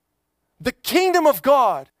 The kingdom of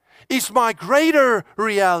God is my greater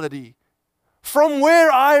reality, from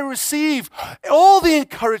where I receive all the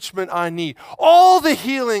encouragement I need, all the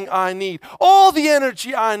healing I need, all the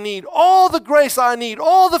energy I need, all the grace I need,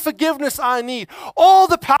 all the forgiveness I need, all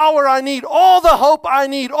the power I need, all the hope I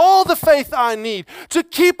need, all the faith I need to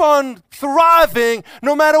keep on thriving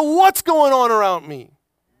no matter what's going on around me.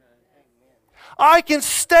 I can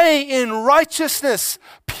stay in righteousness,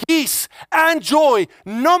 peace, and joy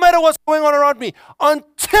no matter what's going on around me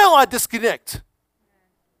until I disconnect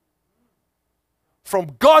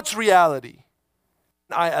from God's reality.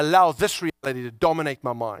 I allow this reality to dominate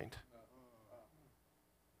my mind.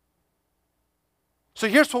 So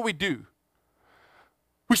here's what we do.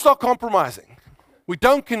 We start compromising. We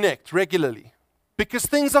don't connect regularly because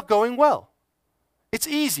things are going well. It's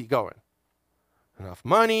easy going. Enough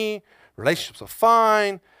money, relationships are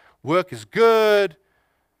fine, work is good.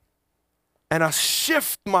 And I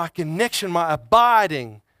shift my connection, my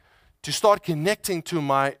abiding, to start connecting to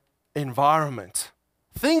my environment.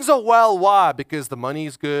 Things are well. Why? Because the money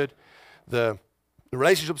is good, the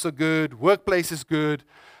relationships are good, workplace is good,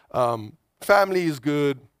 family is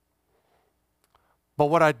good. But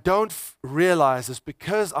what I don't realize is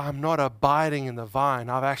because I'm not abiding in the vine,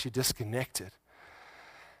 I've actually disconnected.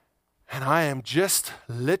 And I am just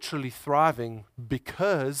literally thriving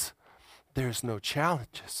because there's no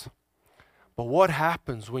challenges. But what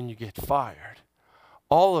happens when you get fired?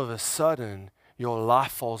 All of a sudden, your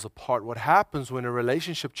life falls apart. What happens when a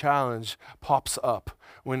relationship challenge pops up?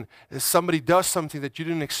 When somebody does something that you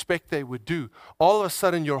didn't expect they would do, all of a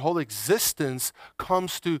sudden your whole existence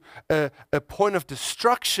comes to a point of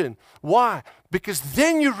destruction. Why? Because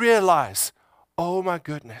then you realize, oh my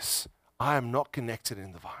goodness, I am not connected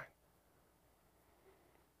in the vine.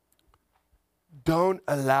 Don't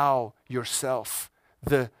allow yourself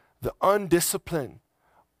the undiscipline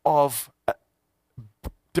of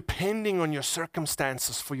depending on your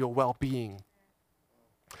circumstances for your well-being.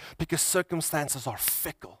 Because circumstances are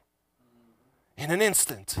fickle. In an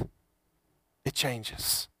instant, it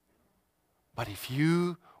changes. But if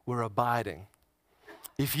you were abiding,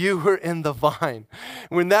 if you were in the vine,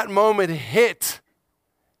 when that moment hit,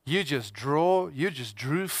 you just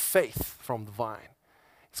drew faith from the vine.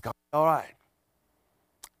 It's going, all right,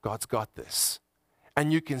 God's got this.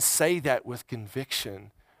 And you can say that with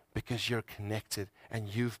conviction because you're connected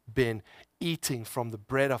and you've been eating from the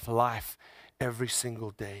bread of life every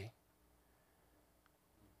single day.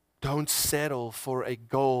 Don't settle for a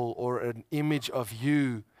goal or an image of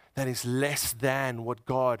you that is less than what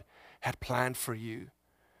God had planned for you.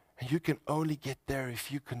 And you can only get there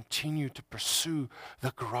if you continue to pursue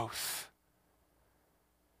the growth.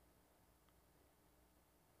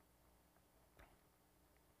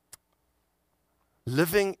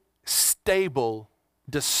 Living stable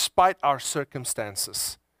despite our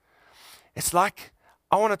circumstances. It's like,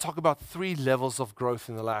 I want to talk about 3 levels of growth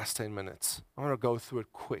in the last 10 minutes. I want to go through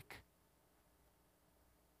it quick.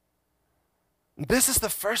 This is the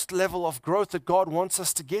first level of growth that God wants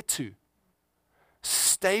us to get to.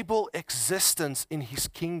 Stable existence in His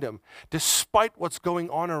kingdom, despite what's going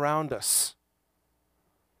on around us.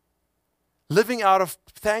 Living out of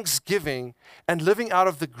thanksgiving and living out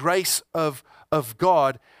of the grace of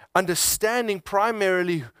God, understanding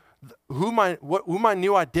primarily who my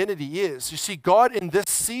new identity is. You see, God in this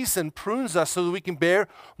season prunes us so that we can bear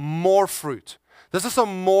more fruit. This is a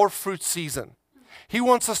more fruit season. He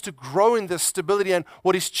wants us to grow in this stability, and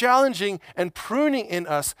what He's challenging and pruning in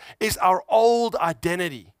us is our old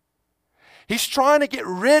identity. He's trying to get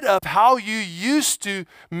rid of how you used to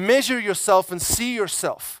measure yourself and see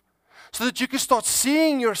yourself, so that you can start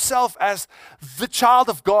seeing yourself as the child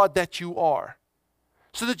of God that you are.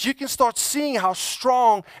 So that you can start seeing how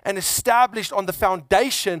strong and established on the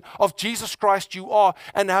foundation of Jesus Christ you are,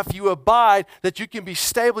 and if you abide, that you can be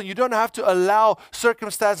stable. You don't have to allow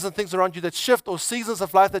circumstances and things around you that shift or seasons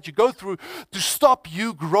of life that you go through to stop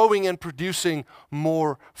you growing and producing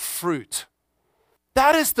more fruit.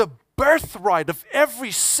 That is the birthright of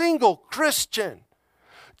every single Christian.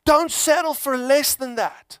 Don't settle for less than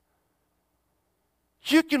that.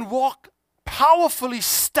 You can walk powerfully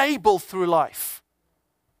stable through life.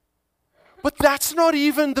 But that's not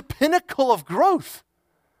even the pinnacle of growth.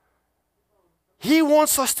 He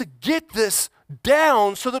wants us to get this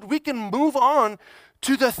down so that we can move on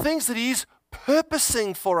to the things that He's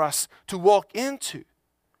purposing for us to walk into.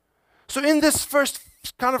 So in this first,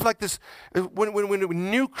 kind of like this, when we're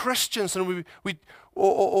new Christians and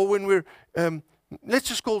or when we're, let's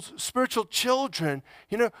just call spiritual children,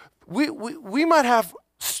 you know, we might have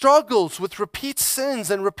struggles with repeat sins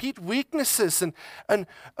and repeat weaknesses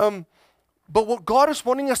but what God is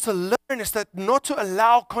wanting us to learn is that not to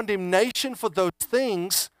allow condemnation for those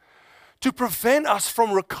things to prevent us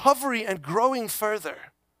from recovery and growing further.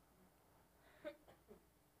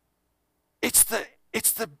 It's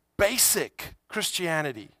the basic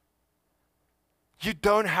Christianity. You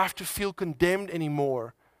don't have to feel condemned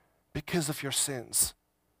anymore because of your sins.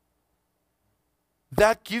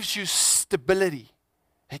 That gives you stability.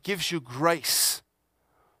 It gives you grace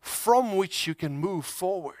from which you can move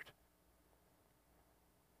forward.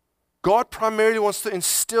 God primarily wants to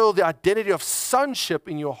instill the identity of sonship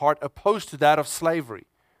in your heart opposed to that of slavery,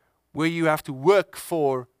 where you have to work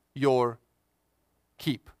for your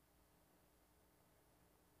keep.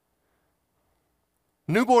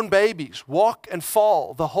 Newborn babies walk and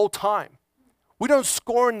fall the whole time. We don't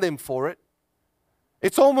scorn them for it.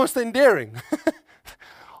 It's almost endearing.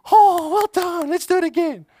 Oh, well done. Let's do it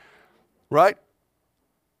again. Right?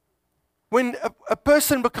 When a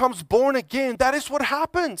person becomes born again, that is what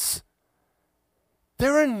happens.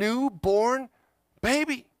 They're a newborn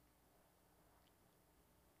baby.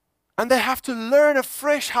 And they have to learn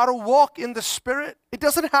afresh how to walk in the Spirit. It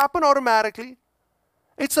doesn't happen automatically.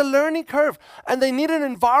 It's a learning curve. And they need an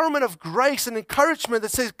environment of grace and encouragement that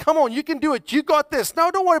says, come on, you can do it. You got this. No,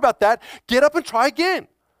 don't worry about that. Get up and try again.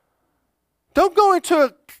 Don't go into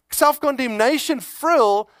a self-condemnation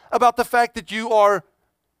frill about the fact that you are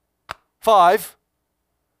 5.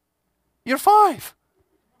 You're 5.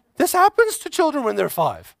 This happens to children when they're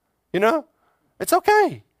 5, you know? It's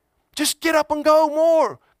okay. Just get up and go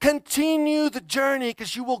more. Continue the journey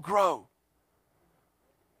because you will grow.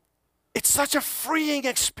 It's such a freeing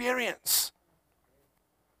experience.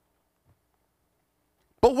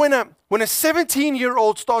 But when a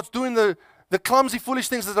 17-year-old starts doing the clumsy, foolish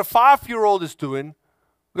things that a 5-year-old is doing,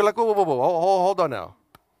 we're like, whoa, hold on now.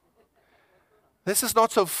 This is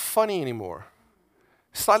not so funny anymore.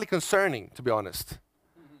 Slightly concerning, to be honest.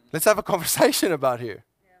 Let's have a conversation about here.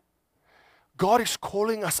 God is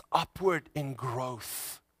calling us upward in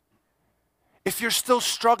growth. If you're still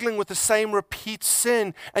struggling with the same repeat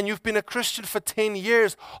sin and you've been a Christian for 10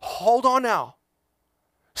 years, hold on now.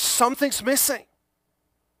 Something's missing.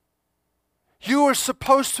 You were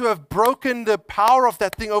supposed to have broken the power of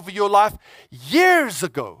that thing over your life years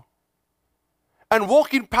ago and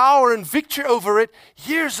walk in power and victory over it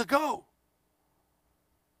years ago.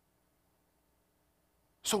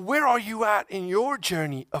 So where are you at in your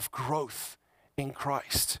journey of growth in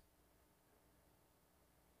Christ?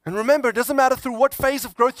 And remember, it doesn't matter through what phase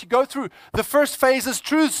of growth you go through. The first phase is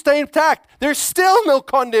truth, stay intact. There's still no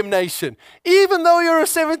condemnation, even though you're a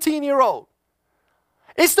 17-year-old.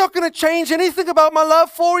 It's not going to change anything about my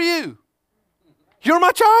love for you. You're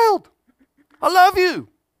my child. I love you.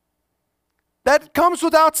 That comes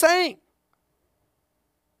without saying.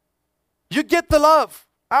 You get the love.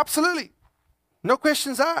 Absolutely. No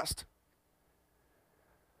questions asked.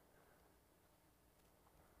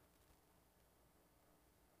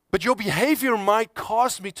 But your behavior might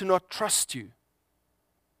cause me to not trust you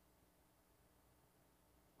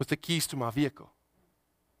with the keys to my vehicle.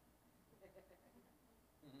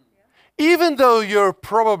 Even though you're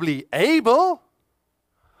probably able,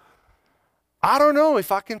 I don't know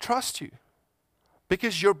if I can trust you.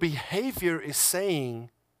 Because your behavior is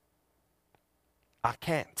saying, I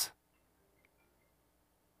can't.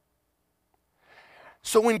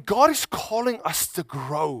 So when God is calling us to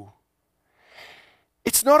grow,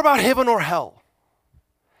 it's not about heaven or hell.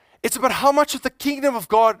 It's about how much of the kingdom of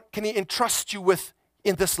God can He entrust you with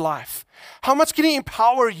in this life. How much can He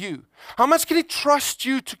empower you? How much can He trust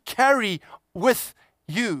you to carry with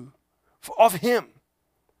you of Him?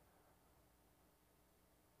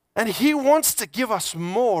 And He wants to give us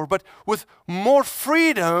more, but with more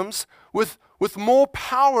freedoms, with more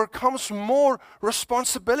power comes more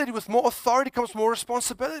responsibility. With more authority comes more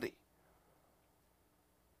responsibility.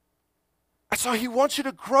 And so He wants you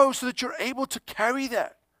to grow so that you're able to carry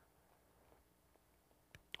that.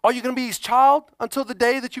 Are you going to be His child until the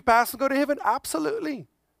day that you pass and go to heaven? Absolutely.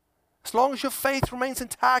 As long as your faith remains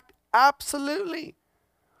intact, absolutely.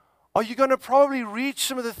 Are you going to probably reach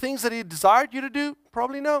some of the things that He desired you to do?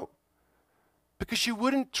 Probably no. Because you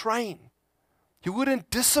wouldn't train. You wouldn't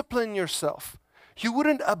discipline yourself. You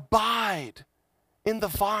wouldn't abide in the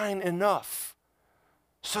vine enough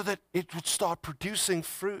so that it would start producing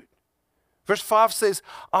fruit. Verse 5 says,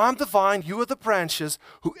 I am the vine, you are the branches.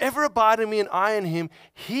 Whoever abide in me and I in him,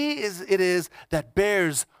 it is that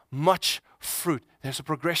bears much fruit. There's a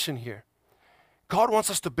progression here. God wants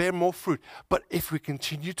us to bear more fruit. But if we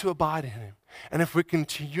continue to abide in Him, and if we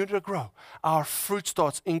continue to grow, our fruit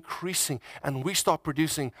starts increasing, and we start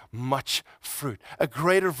producing much fruit. A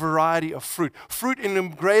greater variety of fruit. Fruit in a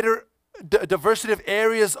greater diversity of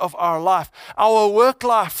areas of our life. Our work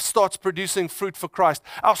life starts producing fruit for Christ.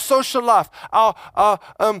 Our social life, our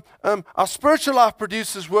spiritual life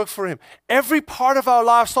produces work for Him. Every part of our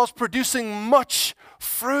life starts producing much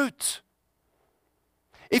fruit.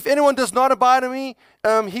 If anyone does not abide in me,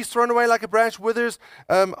 he's thrown away like a branch withers.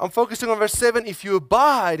 I'm focusing on verse 7. If you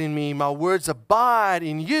abide in me, my words abide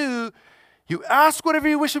in you, you ask whatever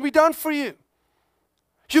you wish will be done for you.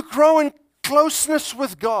 You grow in closeness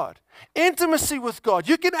with God, intimacy with God.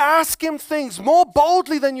 You can ask Him things more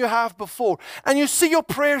boldly than you have before, and you see your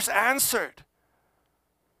prayers answered.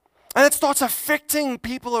 And it starts affecting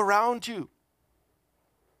people around you.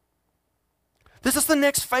 This is the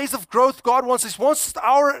next phase of growth God wants. He wants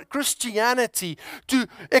our Christianity to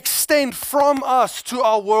extend from us to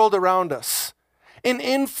our world around us in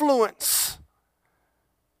influence.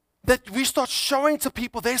 That we start showing to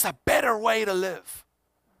people there's a better way to live.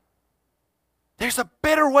 There's a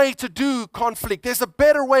better way to do conflict. There's a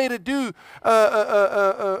better way to do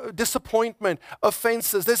disappointment,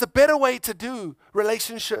 offenses. There's a better way to do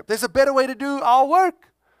relationship. There's a better way to do our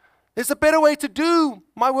work. There's a better way to do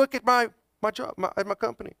my work at my job, at my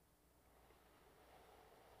company.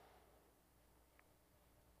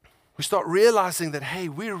 We start realizing that, hey,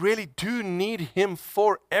 we really do need Him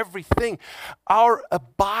for everything. Our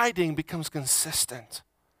abiding becomes consistent.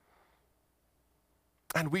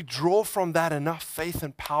 And we draw from that enough faith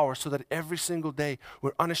and power so that every single day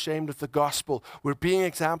we're unashamed of the gospel. We're being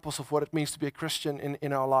examples of what it means to be a Christian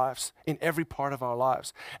in our lives, in every part of our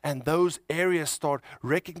lives. And those areas start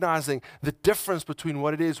recognizing the difference between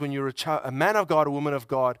what it is when you're a man of God, a woman of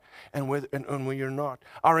God, and when you're not.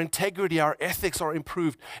 Our integrity, our ethics are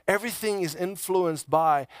improved. Everything is influenced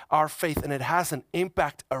by our faith, and it has an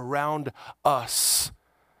impact around us.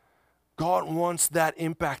 God wants that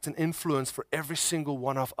impact and influence for every single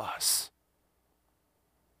one of us.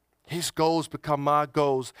 His goals become my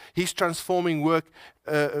goals. His transforming work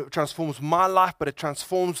transforms my life, but it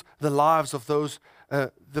transforms the lives of those,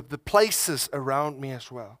 the places around me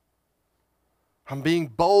as well. I'm being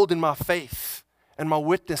bold in my faith and my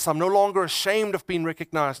witness. I'm no longer ashamed of being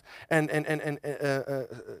recognized and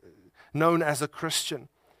known as a Christian.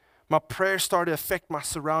 My prayers start to affect my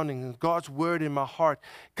surroundings, and God's word in my heart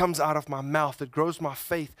comes out of my mouth. It grows my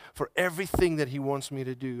faith for everything that He wants me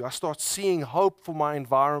to do. I start seeing hope for my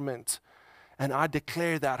environment, and I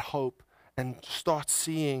declare that hope and start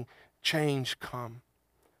seeing change come.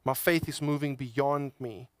 My faith is moving beyond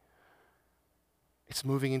me. It's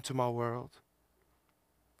moving into my world.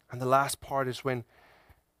 And the last part is when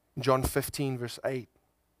John 15, verse 8,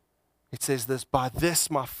 it says this, "By this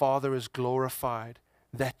my Father is glorified,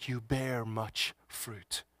 that you bear much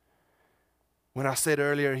fruit." When I said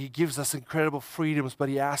earlier, He gives us incredible freedoms, but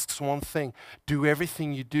He asks one thing: do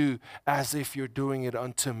everything you do as if you're doing it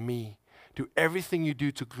unto me. Do everything you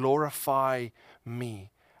do to glorify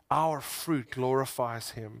me. Our fruit glorifies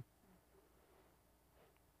Him.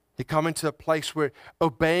 You come into a place where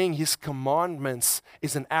obeying His commandments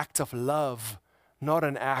is an act of love, not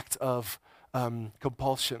an act of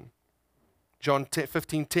compulsion. John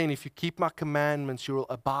 15:10, "If you keep my commandments, you will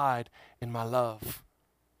abide in my love."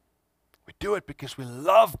 We do it because we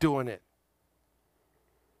love doing it.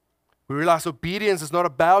 We realize obedience is not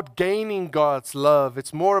about gaining God's love.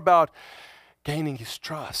 It's more about gaining His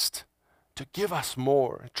trust to give us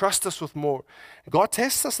more, trust us with more. God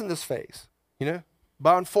tests us in this phase,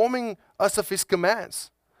 by informing us of His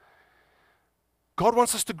commands. God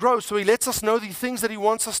wants us to grow, so He lets us know the things that He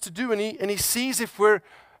wants us to do, and He sees if we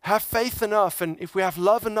have faith enough and if we have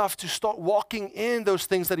love enough to start walking in those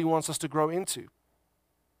things that He wants us to grow into.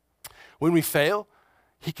 When we fail,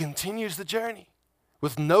 He continues the journey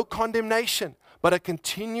with no condemnation, but a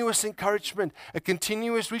continuous encouragement, a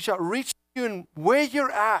continuous reach out, reaching you and where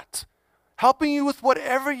you're at, helping you with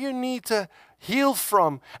whatever you need to heal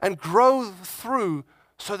from and grow through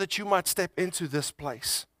so that you might step into this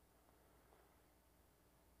place.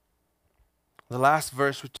 The last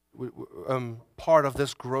verse, part of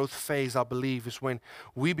this growth phase, I believe, is when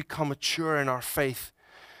we become mature in our faith.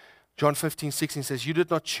 John 15:16 says, "You did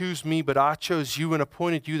not choose me, but I chose you and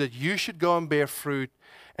appointed you that you should go and bear fruit,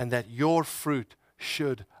 and that your fruit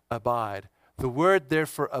should abide." The word there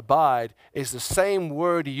for abide is the same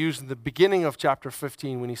word He used in the beginning of chapter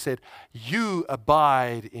 15 when He said, "You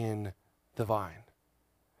abide in the vine."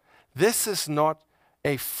 This is not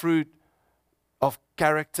a fruit of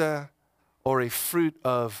character or a fruit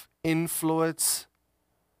of influence.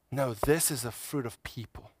 No, this is a fruit of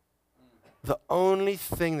people. The only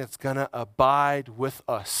thing that's going to abide with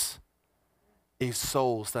us is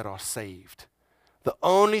souls that are saved. The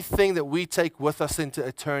only thing that we take with us into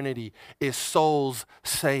eternity is souls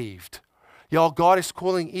saved. Y'all, God is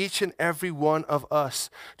calling each and every one of us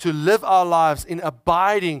to live our lives in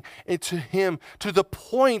abiding into Him to the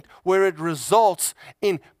point where it results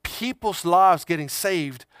in people's lives getting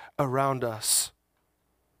saved around us.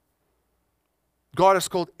 God has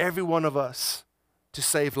called every one of us to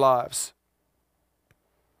save lives.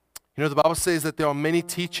 The Bible says that there are many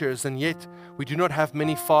teachers, and yet we do not have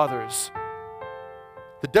many fathers.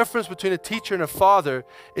 The difference between a teacher and a father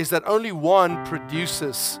is that only one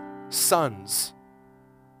produces sons.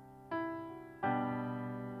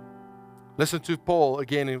 Listen to Paul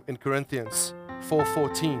again in Corinthians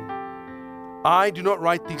 4:14. "I do not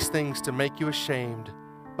write these things to make you ashamed,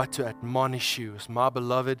 but to admonish you as my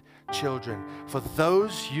beloved children. For though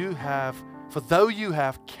you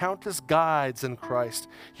have countless guides in Christ,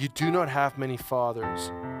 you do not have many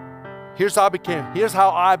fathers." Here's how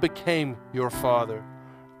I became your father.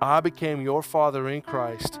 I became your father in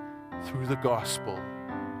Christ through the gospel.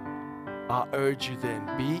 I urge you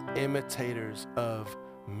then, be imitators of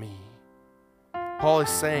me. Paul is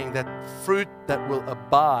saying that fruit that will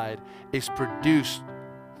abide is produced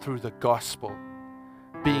through the gospel,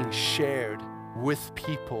 being shared with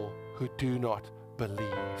people who do not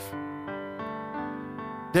believe.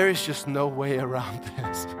 There is just no way around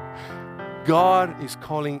this. God is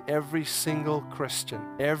calling every single Christian,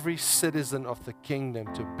 every citizen of the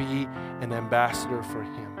kingdom to be an ambassador for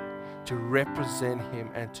Him, to represent Him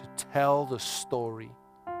and to tell the story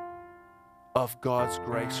of God's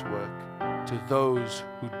grace work to those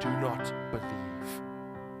who do not believe.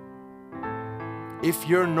 If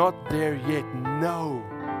you're not there yet, no,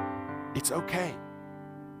 it's okay.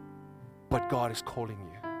 But God is calling you.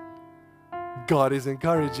 God is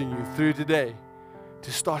encouraging you through today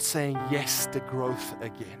to start saying yes to growth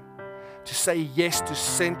again, to say yes to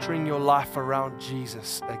centering your life around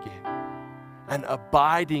Jesus again and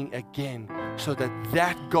abiding again so that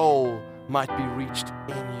that goal might be reached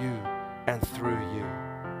in you and through you.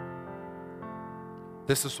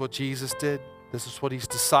 This is what Jesus did. This is what His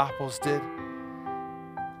disciples did.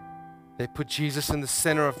 They put Jesus in the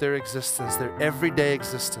center of their existence, their everyday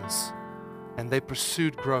existence, and they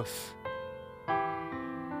pursued growth. Let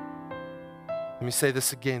me say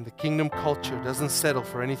this again. The kingdom culture doesn't settle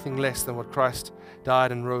for anything less than what Christ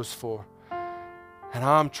died and rose for. And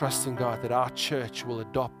I'm trusting God that our church will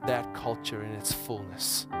adopt that culture in its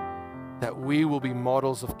fullness, that we will be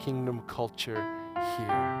models of kingdom culture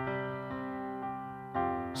here.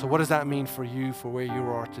 So what does that mean for you, for where you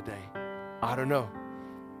are today? I don't know.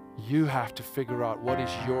 You have to figure out what is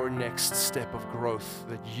your next step of growth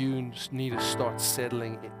that you need to start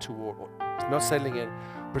settling it toward. Not settling it,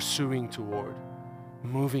 pursuing toward,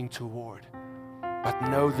 moving toward. But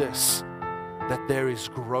know this, that there is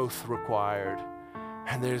growth required.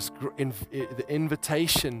 And there's the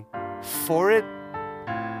invitation for it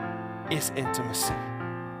is intimacy.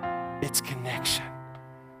 It's connection.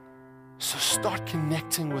 So start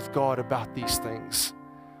connecting with God about these things.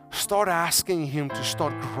 Start asking Him to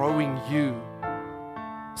start growing you.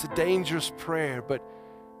 It's a dangerous prayer, but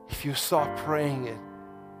if you start praying it,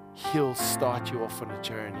 He'll start you off on a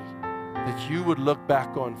journey that you would look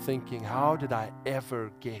back on thinking, how did I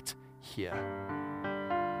ever get here?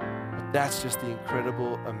 But that's just the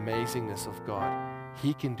incredible amazingness of God.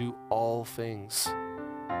 He can do all things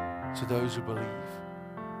to those who believe,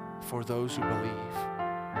 for those who believe,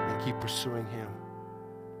 and keep pursuing Him.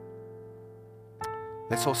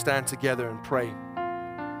 Let's all stand together and pray.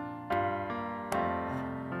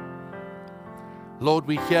 Lord,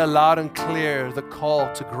 we hear loud and clear the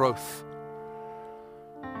call to growth.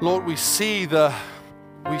 Lord, we see the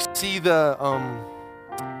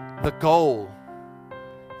goal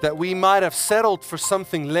that we might have settled for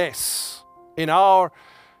something less. In our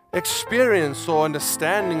experience or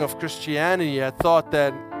understanding of Christianity, I thought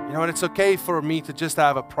that, it's okay for me to just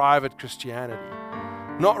have a private Christianity.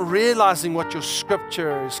 Not realizing what your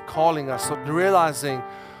scripture is calling us, not realizing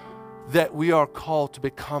that we are called to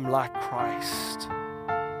become like Christ.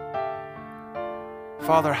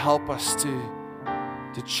 Father, help us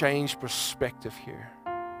to change perspective here.